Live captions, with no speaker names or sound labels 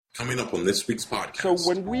Coming up on this week's podcast. So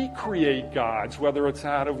when we create gods, whether it's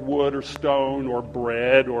out of wood or stone or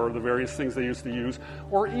bread or the various things they used to use,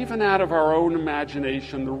 or even out of our own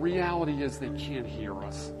imagination, the reality is they can't hear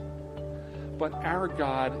us. But our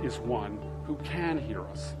God is one who can hear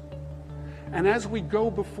us. And as we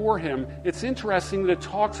go before him, it's interesting that it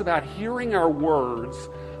talks about hearing our words,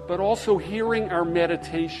 but also hearing our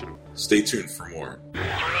meditation. Stay tuned for more.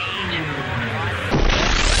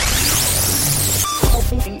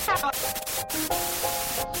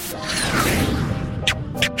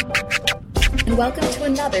 And welcome to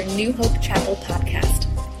another New Hope Chapel podcast.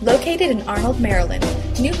 Located in Arnold, Maryland,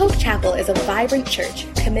 New Hope Chapel is a vibrant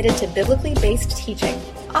church committed to biblically based teaching,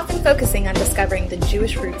 often focusing on discovering the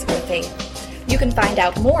Jewish roots of the faith. You can find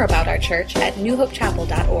out more about our church at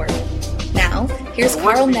newhopechapel.org. Now, here's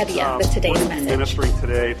Karl Nebbia with today's message. Ministering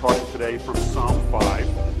today, talking today from Psalm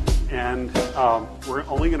 5, and we're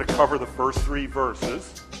only going to cover the first 3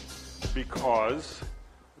 verses because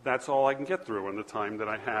that's all I can get through in the time that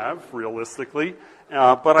I have, realistically.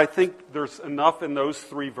 But I think there's enough in those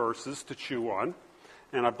 3 verses to chew on,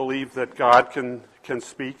 and I believe that God can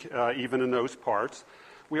speak even in those parts.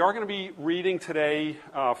 We are going to be reading today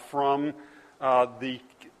from the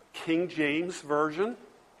King James Version,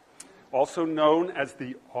 also known as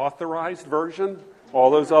the Authorized Version. All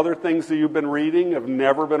those other things that you've been reading have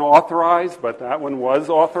never been authorized, but that one was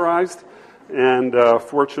authorized. And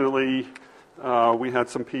fortunately, we had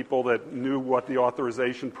some people that knew what the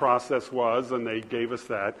authorization process was, and they gave us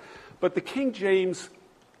that. But the King James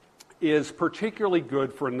is particularly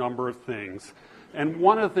good for a number of things. And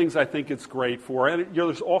one of the things I think it's great for, and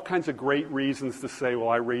there's all kinds of great reasons to say, well,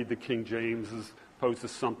 I read the King James as opposed to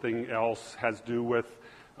something else, has to do with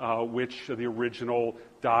which of the original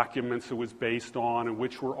documents it was based on and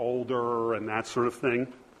which were older and that sort of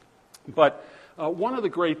thing. But one of the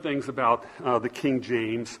great things about the King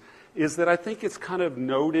James is that I think it's kind of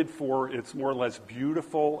noted for its more or less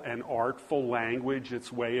beautiful and artful language,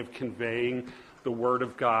 its way of conveying the Word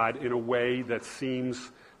of God in a way that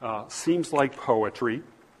seems like poetry.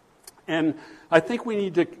 And I think we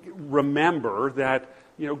need to remember that,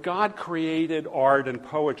 God created art and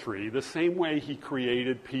poetry the same way he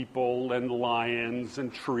created people and lions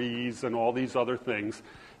and trees and all these other things.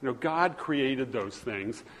 God created those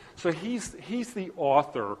things. So he's the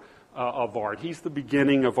author of art. He's the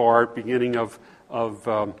beginning of art, beginning of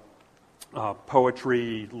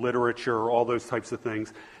poetry, literature, all those types of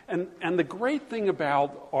things. And the great thing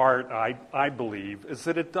about art, I believe, is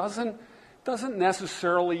that it doesn't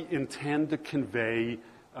necessarily intend to convey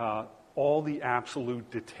all the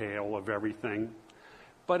absolute detail of everything,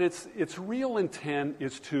 but its real intent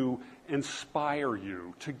is to inspire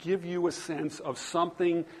you, to give you a sense of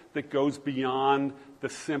something that goes beyond the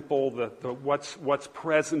simple, the what's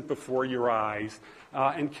present before your eyes,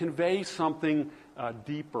 and convey something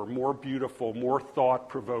deeper, more beautiful, more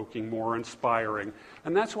thought-provoking, more inspiring.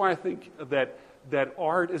 And that's why I think that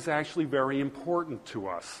art is actually very important to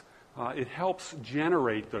us. It helps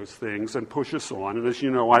generate those things and push us on. And as you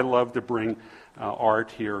know, I love to bring art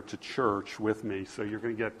here to church with me, so you're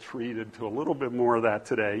going to get treated to a little bit more of that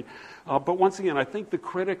today. But once again, I think the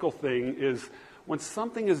critical thing is when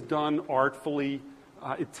something is done artfully,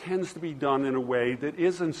 it tends to be done in a way that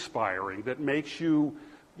is inspiring, that makes you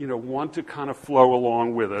want to kind of flow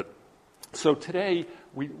along with it. So today,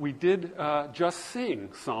 we did just sing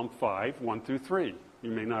Psalm 5, 1 through 3. You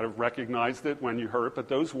may not have recognized it when you heard it, but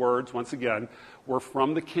those words, once again, were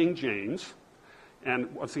from the King James.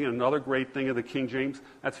 And once again, another great thing of the King James,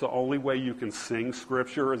 that's the only way you can sing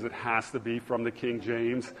Scripture, is it has to be from the King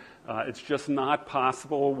James. It's just not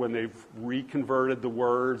possible when they've reconverted the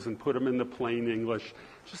words and put them into plain English.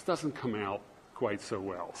 It just doesn't come out quite so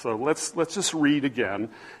well. So let's just read again.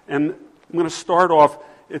 And I'm going to start off,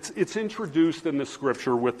 it's introduced in the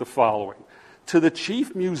Scripture with the following. To the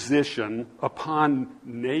chief musician upon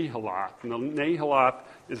Nahalath. Now, Nahalath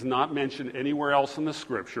is not mentioned anywhere else in the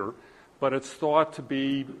Scripture, but it's thought to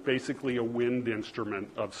be basically a wind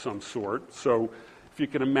instrument of some sort. So if you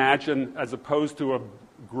can imagine, as opposed to a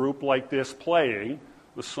group like this playing,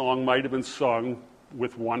 the song might have been sung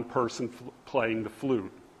with one person playing the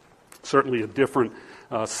flute. Certainly a different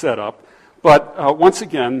setup. But once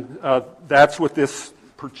again, that's what this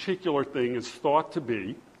particular thing is thought to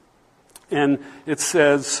be. And it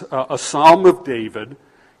says, a psalm of David,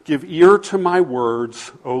 give ear to my words,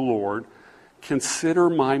 O Lord, consider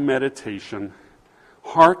my meditation,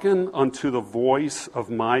 hearken unto the voice of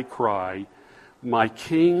my cry, my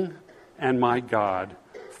King and my God,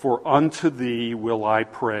 for unto thee will I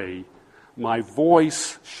pray. My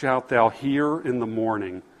voice shalt thou hear in the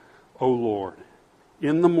morning, O Lord.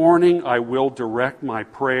 In the morning I will direct my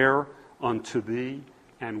prayer unto thee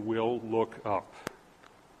and will look up.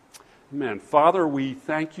 Amen. Father, we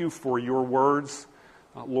thank you for your words.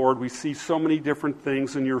 Lord, we see so many different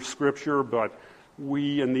things in your scripture, but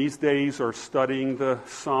we in these days are studying the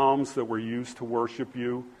Psalms that were used to worship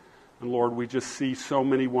you. And Lord, we just see so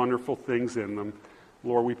many wonderful things in them.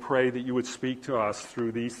 Lord, we pray that you would speak to us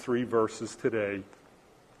through these 3 verses today.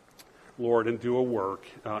 Lord, and do a work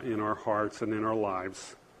in our hearts and in our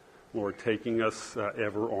lives. Lord, taking us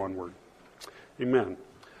ever onward. Amen.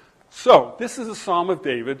 So, this is a Psalm of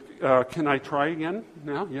David. Can I try again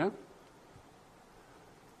now? Yeah?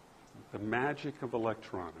 The magic of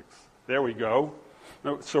electronics. There we go.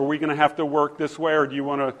 So are we going to have to work this way, or do you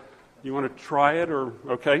want to try it? Or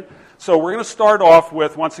okay. So we're going to start off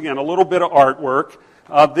with, once again, a little bit of artwork.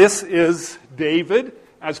 This is David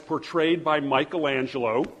as portrayed by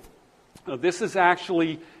Michelangelo. This is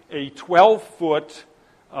actually a 12-foot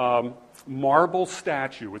marble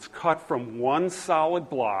statue. It's cut from one solid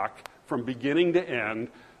block from beginning to end.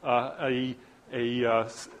 A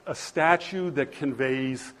statue that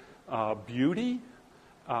conveys beauty,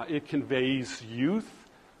 it conveys youth,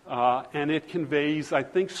 and it conveys, I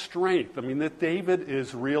think, strength. I mean, that David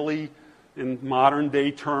is really, in modern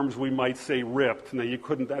day terms, we might say ripped. Now,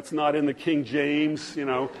 that's not in the King James,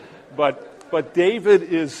 but David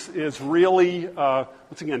is really,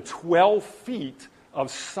 once again, 12 feet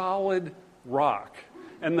of solid rock.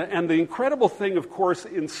 And the incredible thing, of course,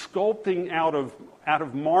 in sculpting out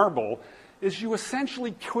of marble is you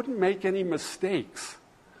essentially couldn't make any mistakes.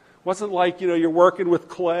 It wasn't like, you're working with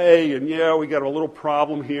clay and, we got a little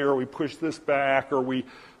problem here, we push this back, or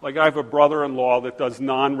like I have a brother-in-law that does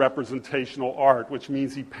non-representational art, which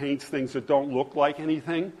means he paints things that don't look like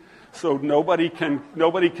anything. So nobody can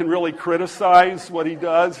really criticize what he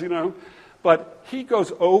does, But he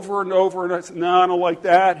goes over and over and says, no, I don't like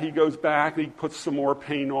that. He goes back and he puts some more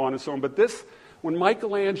paint on and so on. But when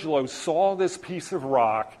Michelangelo saw this piece of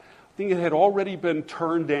rock, I think it had already been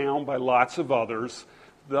turned down by lots of others.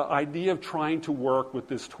 The idea of trying to work with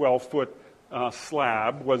this 12-foot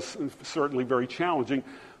slab was certainly very challenging.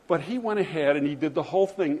 But he went ahead and he did the whole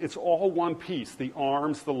thing. It's all one piece. The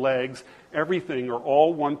arms, the legs, everything are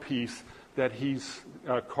all one piece that he's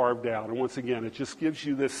carved out. And once again, it just gives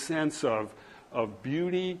you this sense of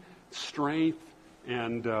beauty, strength,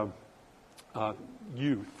 and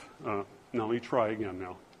youth. Now, let me try again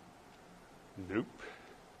now. Nope.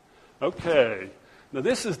 Okay. Now,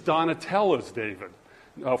 this is Donatello's David.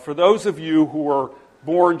 For those of you who were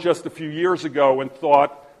born just a few years ago and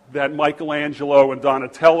thought that Michelangelo and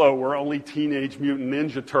Donatello were only Teenage Mutant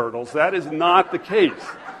Ninja Turtles, that is not the case.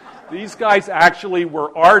 These guys actually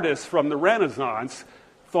were artists from the Renaissance,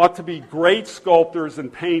 thought to be great sculptors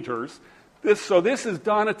and painters. This is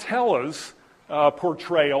Donatello's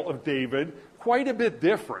portrayal of David, quite a bit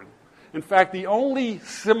different. In fact, the only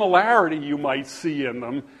similarity you might see in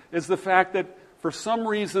them is the fact that for some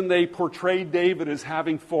reason they portrayed David as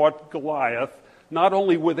having fought Goliath, not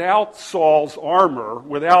only without Saul's armor,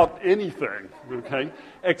 without anything, okay,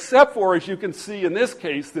 except for, as you can see in this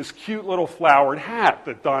case, this cute little flowered hat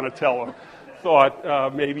that Donatello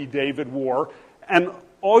thought maybe David wore. And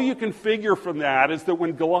all you can figure from that is that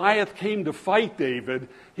when Goliath came to fight David,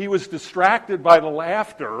 he was distracted by the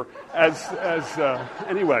laughter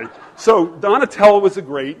anyway. So Donatello was a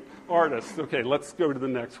great artist. Okay, let's go to the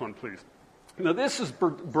next one, please. Now, this is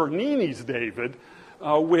Bernini's David,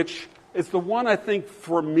 which is the one I think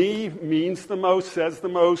for me means the most, says the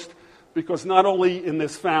most, because not only in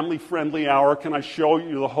this family-friendly hour can I show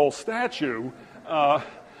you the whole statue,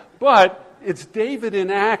 but it's David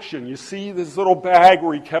in action. You see this little bag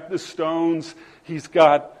where he kept his stones. He's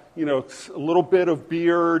got, a little bit of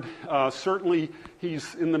beard. Certainly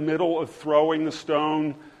he's in the middle of throwing the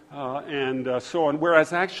stone and so on.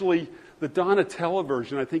 Whereas actually the Donatello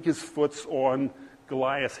version, I think his foot's on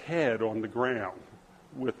Goliath's head on the ground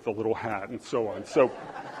with the little hat and so on. So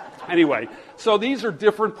anyway, so these are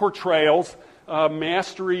different portrayals,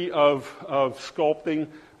 mastery of sculpting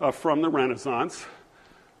from the Renaissance.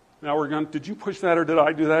 Now did you push that or did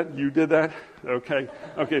I do that? You did that? Okay,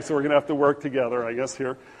 so we're going to have to work together, I guess,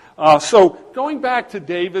 here. So going back to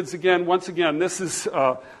David's once again, this is,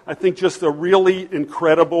 I think, just a really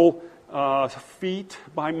incredible feat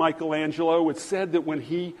by Michelangelo. It's said that when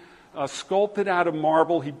he sculpted out of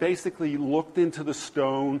marble, he basically looked into the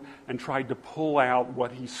stone and tried to pull out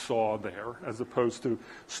what he saw there, as opposed to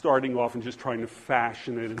starting off and just trying to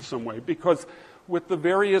fashion it in some way. Because with the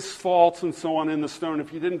various faults and so on in the stone,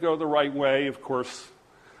 if you didn't go the right way, of course,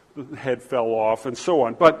 the head fell off and so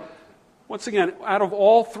on. But Once again, out of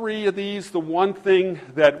all three of these, the one thing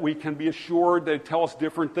that we can be assured, they tell us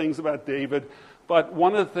different things about David, but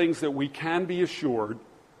one of the things that we can be assured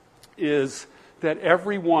is that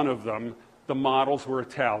every one of them, the models were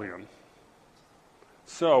Italian.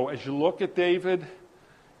 So as you look at David,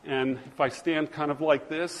 and if I stand kind of like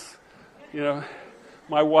this,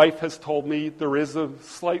 my wife has told me there is a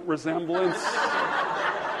slight resemblance.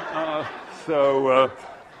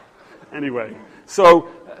 Anyway,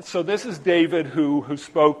 so this is David who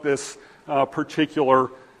spoke this particular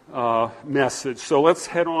message. So let's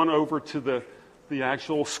head on over to the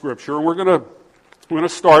actual scripture, and we're going to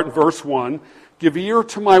start in verse 1. Give ear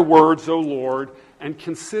to my words, O Lord, and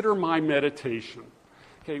consider my meditation.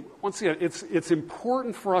 Okay, once again, it's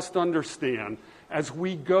important for us to understand as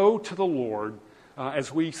we go to the Lord,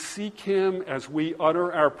 as we seek Him, as we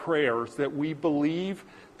utter our prayers, that we believe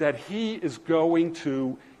that He is going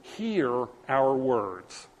to hear our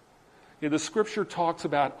words. Okay, the Scripture talks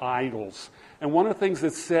about idols, and one of the things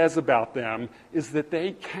it says about them is that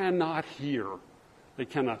they cannot hear. They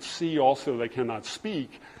cannot see also, they cannot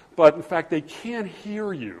speak, but in fact they can't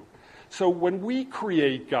hear you. So when we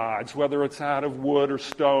create gods, whether it's out of wood or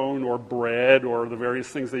stone or bread or the various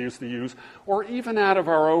things they used to use, or even out of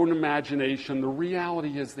our own imagination, the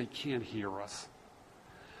reality is they can't hear us.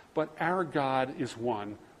 But our God is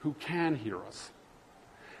one who can hear us.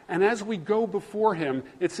 And as we go before Him,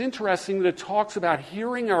 it's interesting that it talks about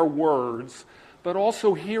hearing our words, but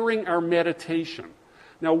also hearing our meditation.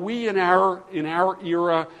 Now, we in our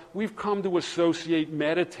era, we've come to associate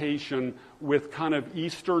meditation with kind of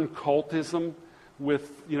Eastern cultism,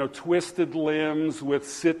 with twisted limbs, with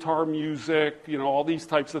sitar music, all these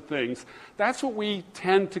types of things. That's what we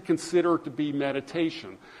tend to consider to be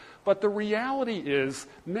meditation. But the reality is,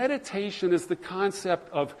 meditation is the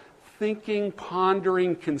concept of thinking,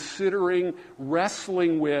 pondering, considering,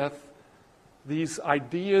 wrestling with these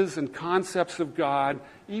ideas and concepts of God,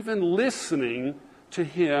 even listening to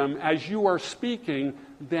Him as you are speaking,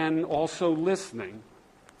 then also listening.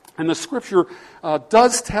 And the Scripture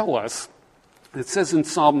does tell us, it says in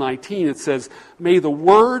Psalm 19, it says, "May the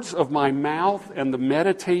words of my mouth and the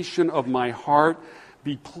meditation of my heart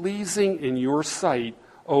be pleasing in your sight,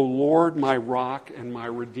 O Lord, my rock and my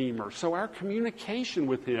redeemer." So our communication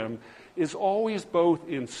with Him is always both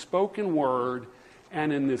in spoken word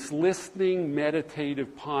and in this listening,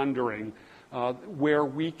 meditative pondering where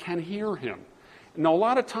we can hear Him. Now, a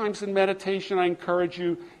lot of times in meditation, I encourage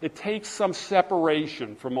you, it takes some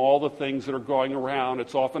separation from all the things that are going around.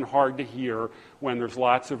 It's often hard to hear when there's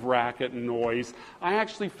lots of racket and noise. I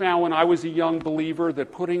actually found when I was a young believer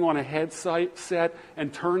that putting on a headset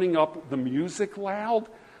and turning up the music loud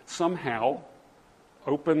somehow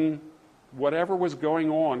opened whatever was going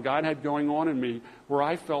on, God had going on in me, where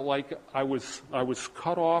I felt like I was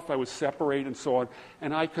cut off, I was separated and so on,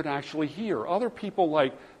 and I could actually hear. Other people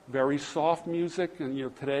like very soft music, and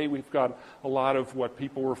today we've got a lot of what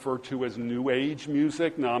people refer to as New Age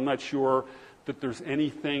music. Now, I'm not sure that there's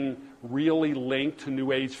anything really linked to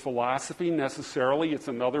New Age philosophy necessarily. It's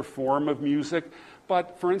another form of music.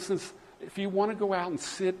 But, for instance, if you want to go out and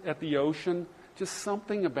sit at the ocean, just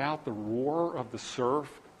something about the roar of the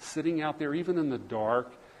surf, sitting out there, even in the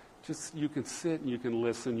dark, just you can sit and you can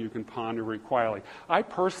listen, you can ponder very quietly. I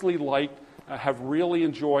personally have really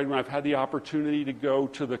enjoyed when I've had the opportunity to go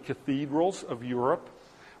to the cathedrals of Europe,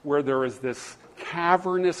 where there is this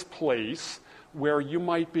cavernous place where you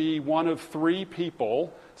might be one of three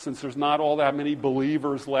people, since there's not all that many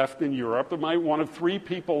believers left in Europe, there might be one of three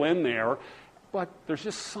people in there, but there's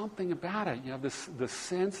just something about it. You have the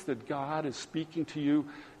sense that God is speaking to you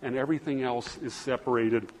and everything else is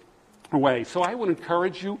separated away. So I would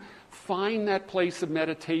encourage you, find that place of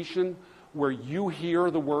meditation where you hear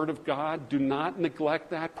the Word of God. Do not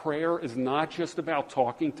neglect that. Prayer is not just about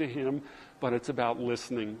talking to Him, but it's about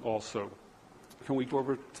listening also. Can we go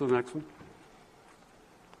over to the next one?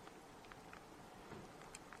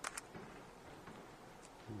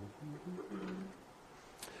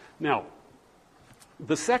 Now,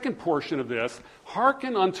 the second portion of this,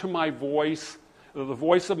 hearken unto my voice, the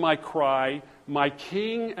voice of my cry, my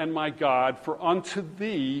King and my God, for unto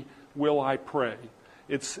thee will I pray.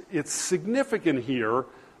 It's significant here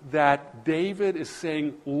that David is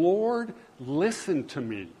saying, Lord, listen to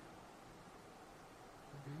me.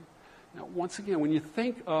 Now, once again, when you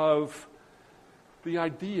think of the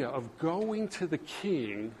idea of going to the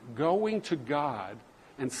King, going to God,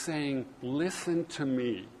 and saying, listen to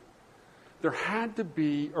me, there had to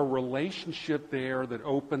be a relationship there that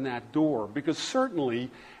opened that door. Because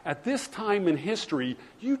certainly, at this time in history,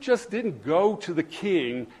 you just didn't go to the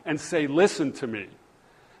king and say, listen to me.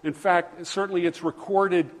 In fact, certainly it's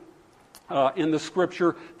recorded in the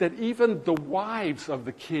scripture that even the wives of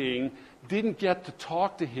the king didn't get to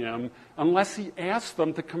talk to him unless he asked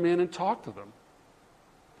them to come in and talk to them.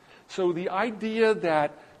 So the idea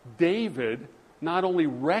that David not only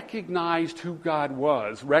recognized who God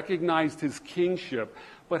was, recognized his kingship,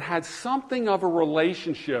 but had something of a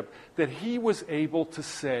relationship that he was able to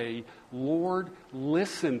say, Lord,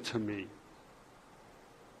 listen to me,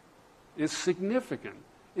 is significant.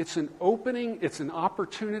 It's an opening, it's an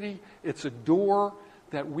opportunity, it's a door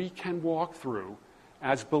that we can walk through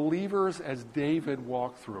as believers, as David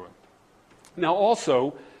walked through it. Now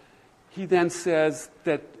also, he then says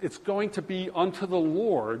that it's going to be unto the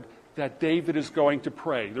Lord that David is going to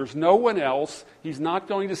pray. There's no one else. He's not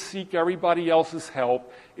going to seek everybody else's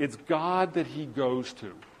help. It's God that he goes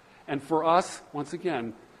to. And for us, once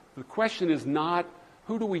again, the question is not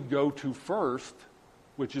who do we go to first,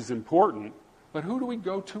 which is important, but who do we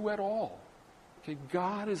go to at all? Okay,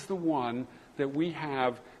 God is the one that we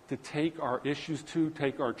have to take our issues to,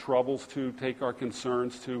 take our troubles to, take our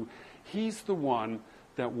concerns to. He's the one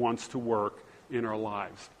that wants to work in our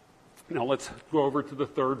lives. Now let's go over to the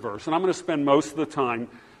third verse, and I'm going to spend most of the time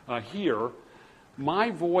here.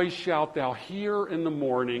 My voice shalt thou hear in the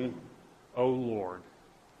morning, O Lord.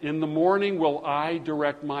 In the morning will I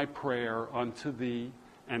direct my prayer unto thee,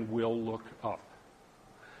 and will look up.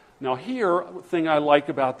 Now here, the thing I like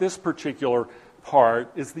about this particular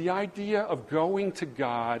part is the idea of going to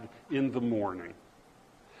God in the morning.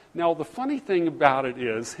 Now the funny thing about it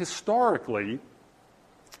is, historically,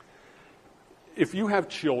 if you have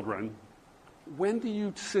children, when do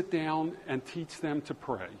you sit down and teach them to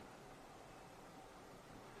pray?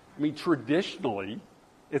 I mean, traditionally,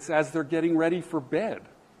 it's as they're getting ready for bed,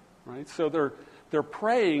 right? So they're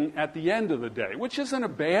praying at the end of the day, which isn't a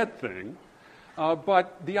bad thing.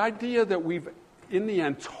 But the idea that we've, in the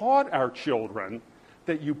end, taught our children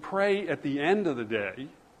that you pray at the end of the day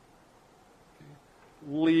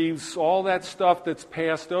leaves all that stuff that's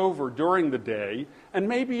passed over during the day, and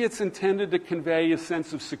maybe it's intended to convey a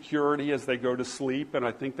sense of security as they go to sleep, and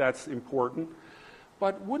I think that's important.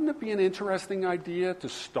 But wouldn't it be an interesting idea to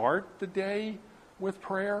start the day with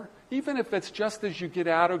prayer? Even if it's just as you get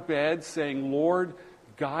out of bed saying, Lord,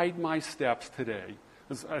 guide my steps today.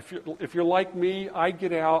 If you're like me, I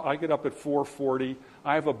get up at 4:40.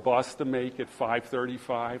 I have a bus to make at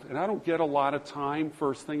 5:35, and I don't get a lot of time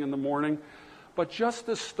first thing in the morning. But just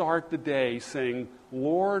to start the day saying,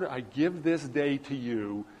 Lord, I give this day to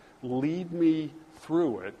you, lead me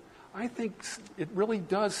through it, I think it really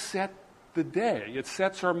does set the day. It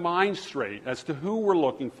sets our mind straight as to who we're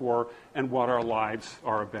looking for and what our lives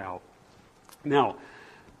are about. Now,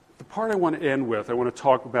 the part I want to end with, I want to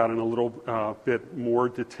talk about in a little bit more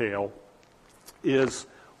detail, is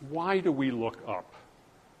why do we look up?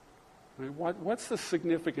 What's the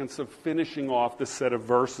significance of finishing off this set of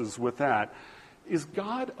verses with that? Is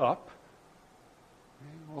God up?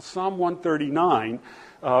 Well, Psalm 139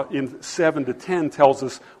 in 7 to 10 tells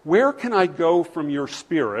us, where can I go from your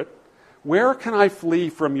spirit? Where can I flee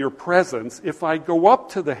from your presence? If I go up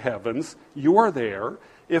to the heavens, you are there.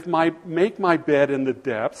 If I make my bed in the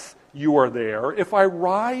depths, you are there. If I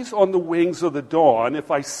rise on the wings of the dawn, if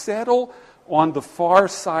I settle on the far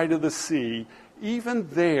side of the sea, even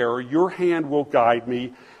there your hand will guide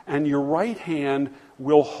me, and your right hand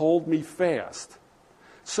will hold me fast.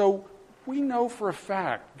 So we know for a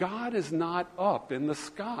fact God is not up in the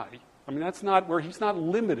sky. I mean, that's not where he's not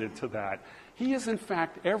limited to that. He is in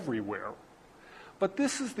fact everywhere. But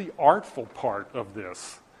this is the artful part of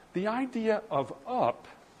this. The idea of up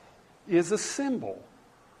is a symbol.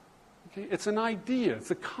 Okay? It's an idea,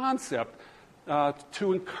 it's a concept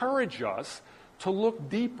to encourage us to look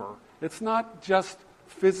deeper. It's not just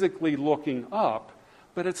physically looking up,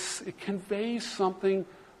 but it conveys something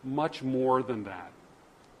much more than that.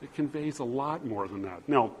 It conveys a lot more than that.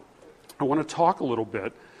 Now, I want to talk a little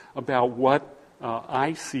bit about what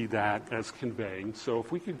I see that as conveying. So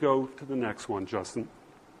if we could go to the next one, Justin.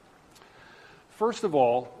 First of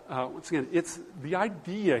all, once again, it's the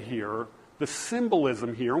idea here, the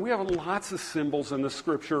symbolism here. And we have lots of symbols in the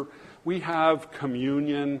Scripture. We have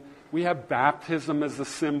communion. We have baptism as a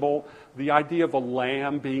symbol. The idea of a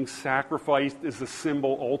lamb being sacrificed is a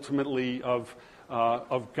symbol ultimately of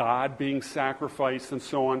God being sacrificed and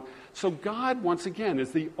so on. So God, once again,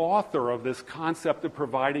 is the author of this concept of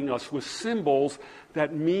providing us with symbols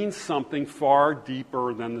that mean something far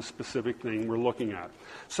deeper than the specific thing we're looking at.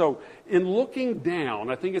 So in looking down,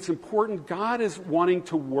 I think it's important, God is wanting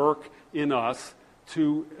to work in us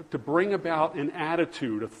to bring about an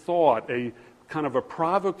attitude, a thought, a kind of a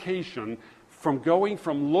provocation from going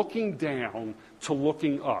from looking down to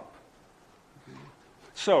looking up.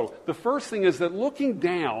 So the first thing is that looking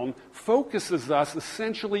down focuses us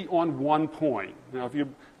essentially on one point. Now,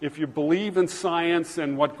 if you believe in science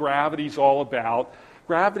and what gravity's all about,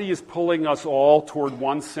 gravity is pulling us all toward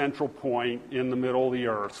one central point in the middle of the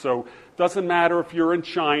earth. So it doesn't matter if you're in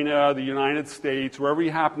China, the United States, wherever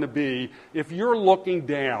you happen to be, if you're looking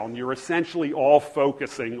down, you're essentially all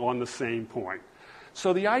focusing on the same point.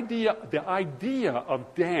 So the idea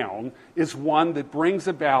of down is one that brings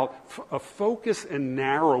about a focus and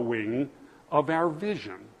narrowing of our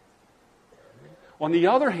vision. On the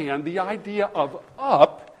other hand, the idea of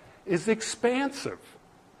up is expansive.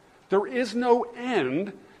 There is no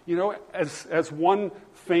end, as one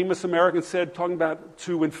famous American said, talking about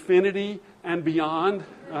to infinity and beyond.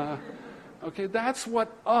 That's what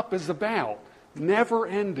up is about. Never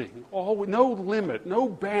ending, no limit, no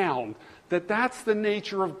bound. That's the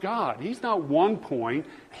nature of God. He's not one point,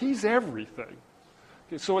 he's everything.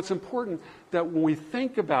 So it's important that when we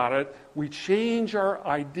think about it, we change our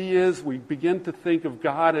ideas, we begin to think of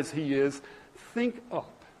God as he is. Think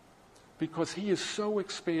up, because he is so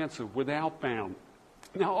expansive, without bound.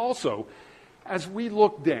 Now also, as we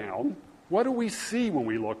look down, what do we see when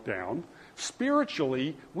we look down?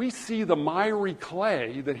 Spiritually, we see the miry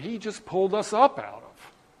clay that he just pulled us up out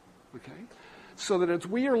of. Okay? So that as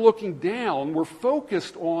we are looking down, we're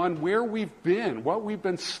focused on where we've been, what we've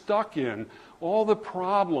been stuck in, all the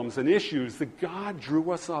problems and issues that God drew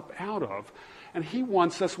us up out of. And he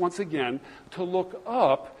wants us, once again, to look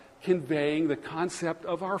up, conveying the concept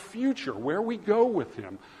of our future, where we go with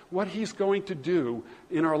him, what he's going to do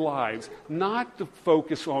in our lives, not to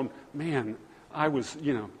focus on, I was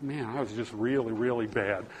just really, really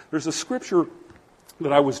bad. There's a scripture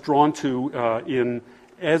that I was drawn to in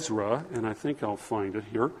Ezra, and I think I'll find it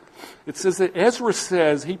here. It says that Ezra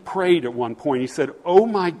says, he prayed at one point, he said, "Oh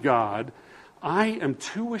my God, I am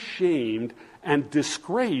too ashamed and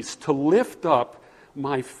disgraced to lift up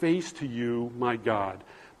my face to you, my God,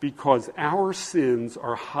 because our sins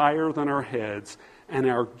are higher than our heads, and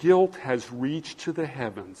our guilt has reached to the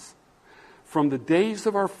heavens. From the days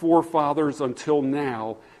of our forefathers until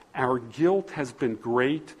now, our guilt has been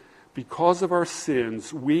great. Because of our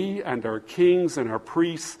sins, we and our kings and our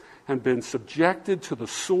priests have been subjected to the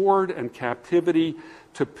sword and captivity,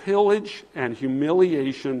 to pillage and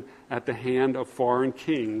humiliation at the hand of foreign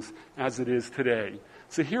kings, as it is today."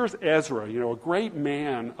 So here's Ezra, a great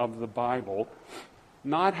man of the Bible,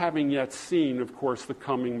 not having yet seen, of course, the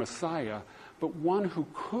coming Messiah, but one who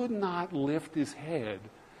could not lift his head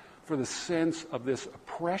for the sense of this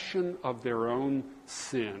oppression of their own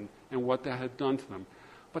sin and what that had done to them.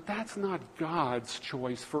 But that's not God's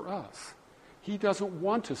choice for us. He doesn't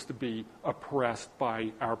want us to be oppressed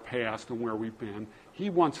by our past and where we've been. He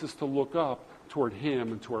wants us to look up toward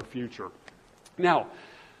him and to our future. Now,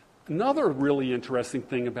 another really interesting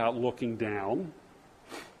thing about looking down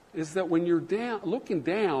is that when you're looking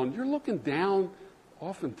down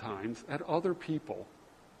oftentimes at other people.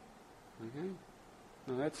 Okay?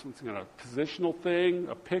 Now that's a positional thing,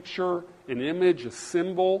 a picture, an image, a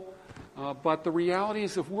symbol. But the reality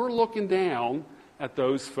is, if we're looking down at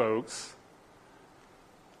those folks,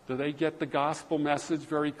 do they get the gospel message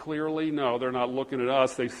very clearly? No, they're not looking at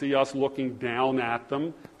us. They see us looking down at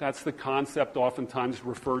them. That's the concept oftentimes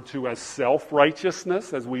referred to as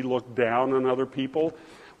self-righteousness, as we look down on other people.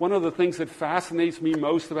 One of the things that fascinates me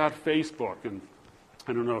most about Facebook, and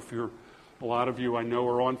I don't know if a lot of you I know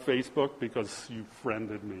are on Facebook because you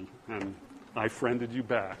friended me, and I friended you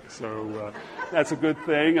back. So that's a good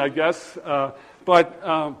thing, I guess.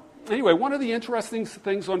 Anyway, one of the interesting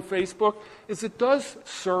things on Facebook is it does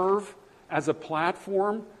serve as a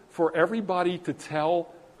platform for everybody to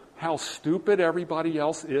tell how stupid everybody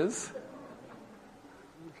else is.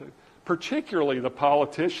 Okay. Particularly the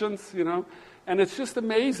politicians, And it's just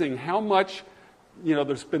amazing how much,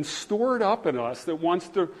 there's been stored up in us that wants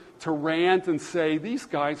to rant and say, these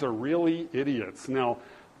guys are really idiots. Now,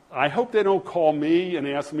 I hope they don't call me and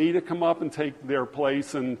ask me to come up and take their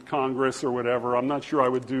place in Congress or whatever. I'm not sure I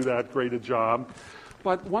would do that great a job.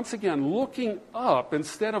 But once again, looking up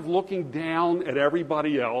instead of looking down at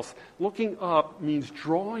everybody else, looking up means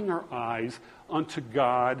drawing our eyes unto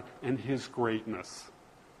God and his greatness.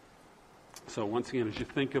 So once again, as you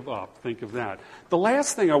think of up, think of that. The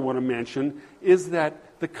last thing I want to mention is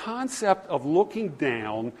that the concept of looking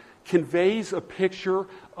down conveys a picture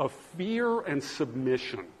of fear and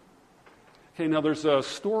submission. Okay, now there's a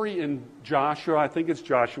story in Joshua, I think it's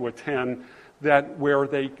Joshua 10, where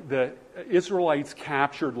the Israelites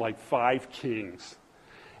captured like 5 kings.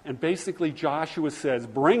 And basically Joshua says,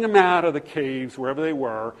 bring them out of the caves, wherever they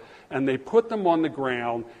were, and they put them on the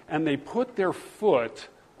ground, and they put their foot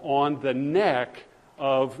on the neck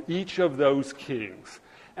of each of those kings.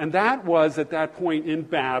 And that was, at that point in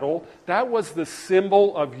battle, that was the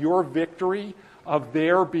symbol of your victory, of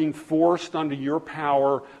their being forced under your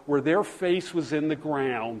power, where their face was in the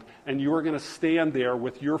ground, and you were going to stand there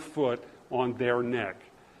with your foot on their neck.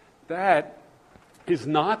 That is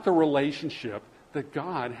not the relationship that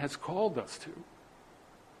God has called us to.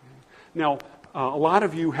 Now, a lot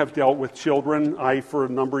of you have dealt with children. I, for a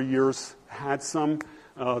number of years, had some.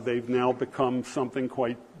 They've now become something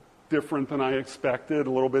quite different than I expected, a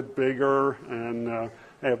little bit bigger, and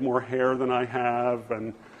they have more hair than I have,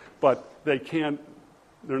 but they're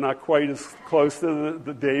not quite as close to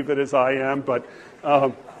the David as I am, but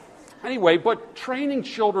anyway, but training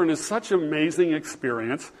children is such an amazing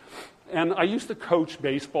experience, and I used to coach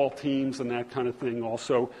baseball teams and that kind of thing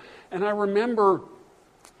also, and I remember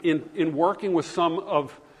in working with some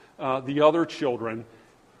of the other children,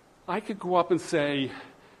 I could go up and say,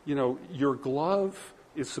 your glove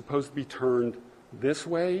is supposed to be turned this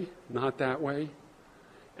way, not that way.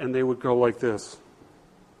 And they would go like this.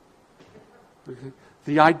 Okay.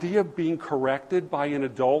 The idea of being corrected by an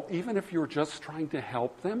adult, even if you're just trying to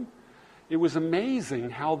help them, it was amazing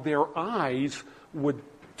how their eyes would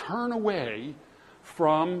turn away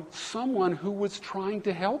from someone who was trying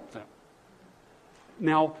to help them.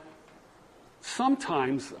 Now,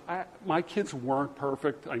 sometimes my kids weren't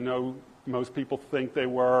perfect. I know most people think they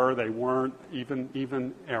were. They weren't.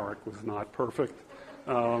 Even Eric was not perfect.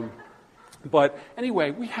 But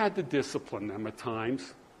anyway, we had to discipline them at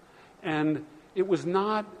times. And it was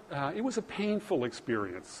a painful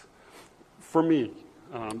experience for me.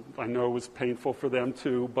 I know it was painful for them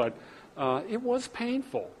too, but it was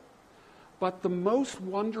painful. But the most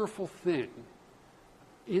wonderful thing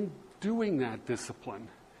in doing that discipline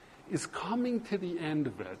is coming to the end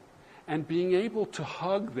of it and being able to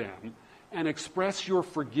hug them and express your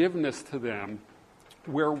forgiveness to them,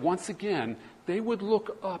 where once again they would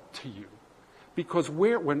look up to you. Because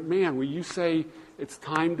when you say it's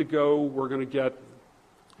time to go, we're going to get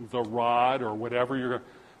the rod or whatever,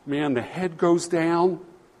 the head goes down.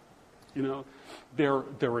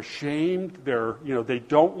 They're ashamed. They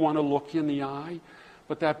don't want to look in the eye.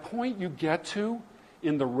 But that point you get to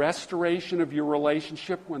in the restoration of your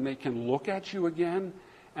relationship, when they can look at you again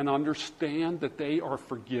and understand that they are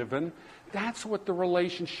forgiven, that's what the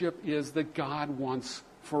relationship is that God wants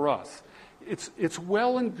for us. It's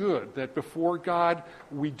well and good that before God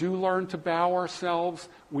we do learn to bow ourselves,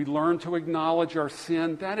 we learn to acknowledge our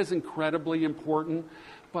sin. That is incredibly important.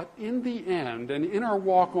 But in the end, and in our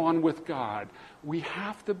walk on with God, we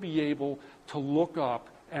have to be able to look up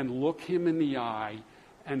and look Him in the eye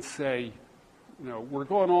and say, we're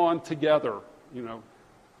going on together.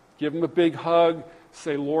 Give Him a big hug.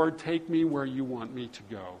 Say, Lord, take me where you want me to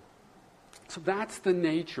go. So that's the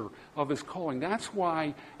nature of His calling. That's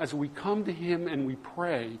why, as we come to Him and we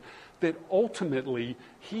pray, that ultimately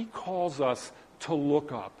He calls us to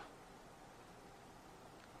look up.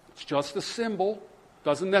 It's just a symbol.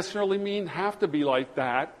 Doesn't necessarily have to be like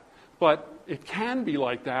that, but it can be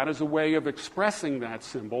like that as a way of expressing that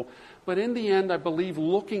symbol. But in the end, I believe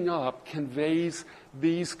looking up conveys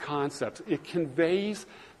these concepts. It conveys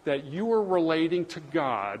that you are relating to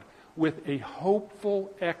God with a hopeful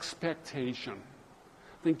expectation.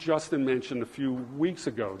 I think Justin mentioned a few weeks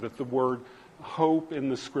ago that the word hope in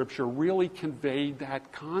the Scripture really conveyed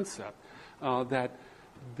that concept, that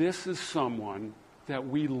this is someone that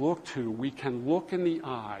we look to. We can look in the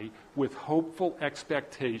eye with hopeful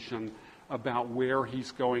expectation about where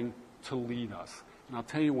He's going to lead us. And I'll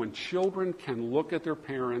tell you, when children can look at their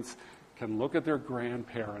parents, can look at their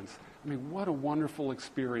grandparents, what a wonderful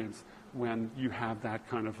experience when you have that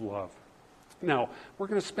kind of love. Now, we're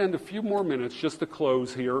going to spend a few more minutes just to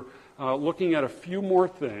close here, looking at a few more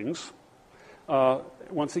things.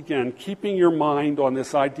 Once again, keeping your mind on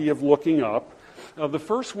this idea of looking up. The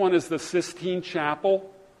first one is the Sistine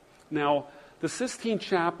Chapel. Now, the Sistine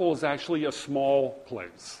Chapel is actually a small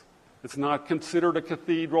place. It's not considered a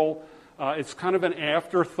cathedral. It's kind of an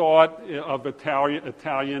afterthought of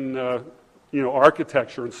Italian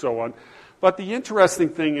architecture and so on. But the interesting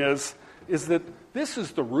thing is that this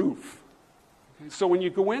is the roof. So when you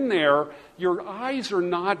go in there, your eyes are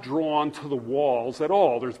not drawn to the walls at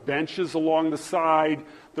all. There's benches along the side,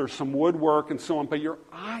 there's some woodwork and so on, but your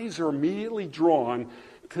eyes are immediately drawn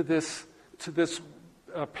to this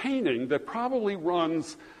painting that probably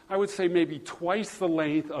runs, I would say, maybe twice the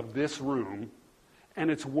length of this room, and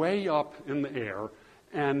it's way up in the air.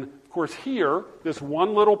 And of course here, this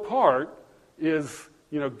one little part is,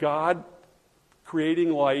 God creating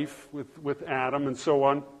life with Adam and so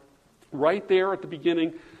on. right there at the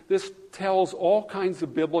beginning, this tells all kinds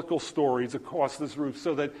of biblical stories across this roof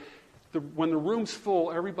so that when the room's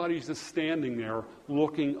full, everybody's just standing there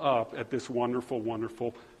looking up at this wonderful,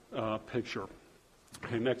 wonderful picture.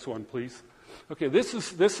 Okay, next one, please. Okay, this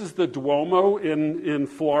is the Duomo in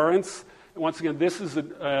Florence. And once again, this is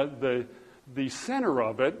the center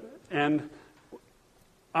of it. And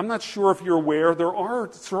I'm not sure if you're aware, there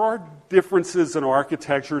are differences in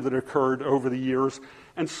architecture that occurred over the years.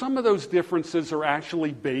 And some of those differences are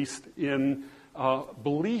actually based in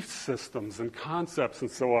belief systems and concepts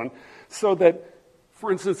and so on. So that,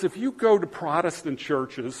 for instance, if you go to Protestant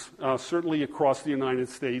churches, certainly across the United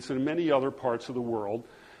States and many other parts of the world,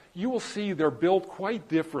 you will see they're built quite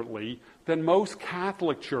differently than most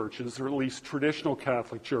Catholic churches, or at least traditional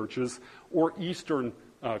Catholic churches, or Eastern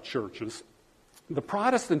churches. The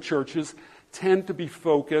Protestant churches tend to be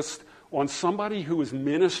focused on somebody who is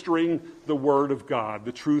ministering the Word of God,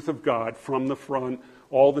 the truth of God from the front.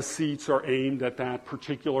 All the seats are aimed at that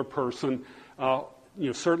particular person.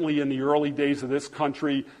 Certainly in the early days of this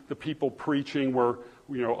country, the people preaching were,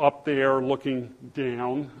 up there looking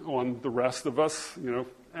down on the rest of us,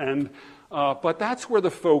 but that's where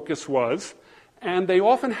the focus was. And they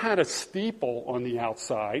often had a steeple on the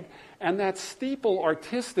outside, and that steeple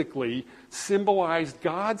artistically symbolized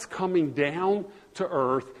God's coming down to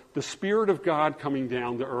earth, the Spirit of God coming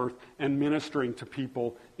down to earth and ministering to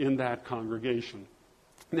people in that congregation.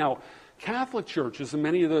 Now, Catholic churches and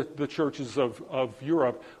many of the churches of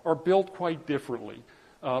Europe are built quite differently.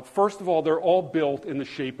 First of all, they're all built in the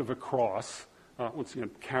shape of a cross, once again,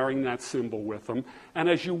 carrying that symbol with them. And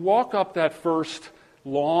as you walk up that first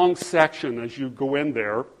long section, as you go in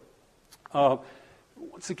there,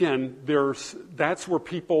 once again, that's where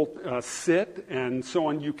people sit and so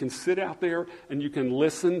on. You can sit out there and you can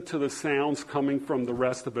listen to the sounds coming from the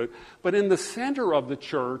rest of it. But in the center of the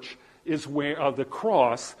church is where the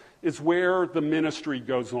cross is where the ministry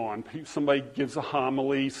goes on. Somebody gives a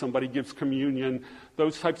homily, somebody gives communion,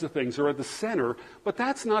 those types of things are at the center. But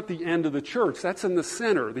that's not the end of the church. That's in the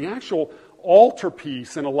center. The actual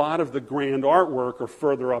altarpiece and a lot of the grand artwork are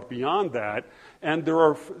further up beyond that. And there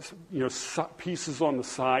are pieces on the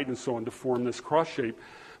side and so on to form this cross shape.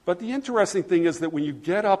 But the interesting thing is that when you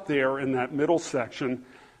get up there in that middle section,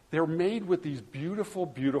 they're made with these beautiful,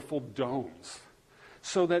 beautiful domes.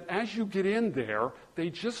 So that as you get in there, they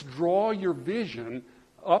just draw your vision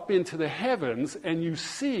up into the heavens, and you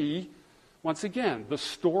see, once again, the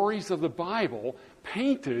stories of the Bible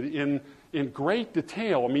painted in great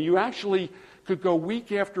detail. I mean, you actually could go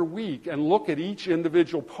week after week and look at each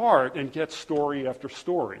individual part and get story after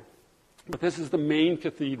story. But this is the main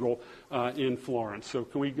cathedral in Florence. So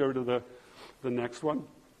can we go to the next one?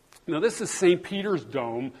 Now, this is St. Peter's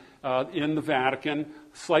Dome in the Vatican.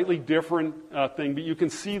 Slightly different thing, but you can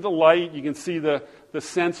see the light. You can see the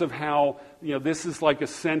sense of how this is like a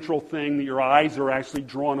central thing that your eyes are actually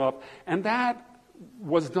drawn up, and that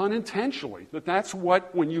was done intentionally. That's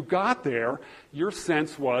what, when you got there, your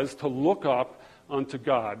sense was to look up unto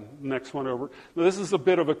God. Next one over. Now, this is a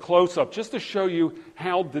bit of a close-up, just to show you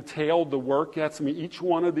how detailed the work gets. I mean, each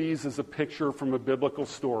one of these is a picture from a biblical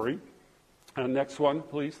story. Next one,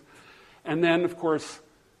 please. And then, of course,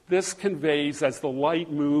 this conveys, as the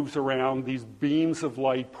light moves around, these beams of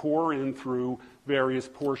light pour in through various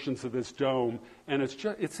portions of this dome. And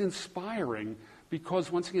it's inspiring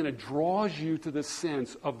because, once again, it draws you to the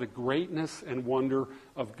sense of the greatness and wonder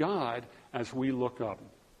of God as we look up.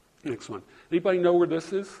 Next one. Anybody know where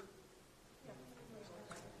this is?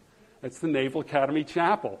 It's the Naval Academy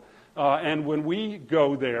Chapel. And when we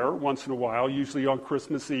go there once in a while, usually on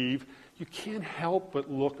Christmas Eve, you can't help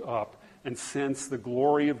but look up and sense the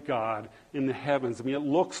glory of God in the heavens. I mean, it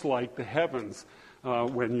looks like the heavens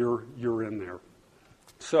when you're in there.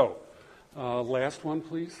 So, last one,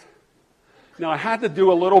 please. Now, I had to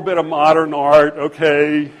do a little bit of modern art,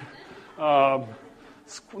 okay.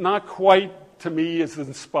 It's not quite, to me, as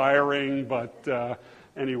inspiring, but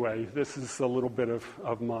anyway, this is a little bit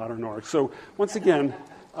of modern art. So, once again,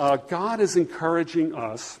 God is encouraging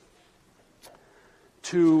us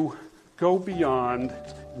to go beyond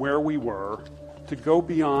where we were, to go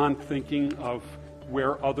beyond thinking of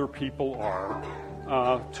where other people are,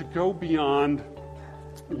 to go beyond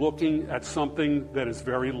looking at something that is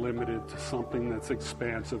very limited to something that's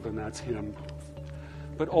expansive, and that's Him.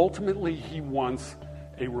 But ultimately, He wants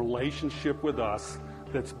a relationship with us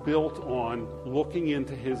that's built on looking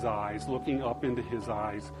into His eyes, looking up into His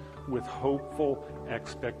eyes with hopeful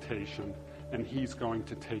expectation, and He's going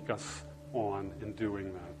to take us on in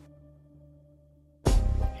doing that.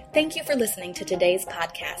 Thank you for listening to today's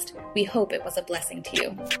podcast. We hope it was a blessing to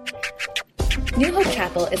you. New Hope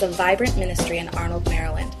Chapel is a vibrant ministry in Arnold,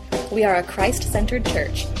 Maryland. We are a Christ-centered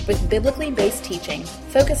church with biblically based teaching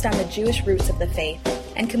focused on the Jewish roots of the faith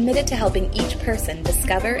and committed to helping each person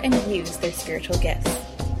discover and use their spiritual gifts.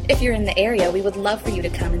 If you're in the area, we would love for you to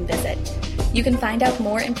come and visit. You can find out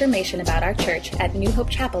more information about our church at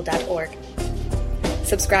newhopechapel.org.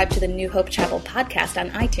 Subscribe to the New Hope Chapel podcast on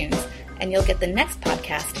iTunes, and you'll get the next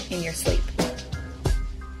podcast in your sleep.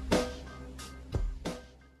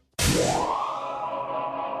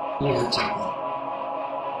 New Hope Chapel.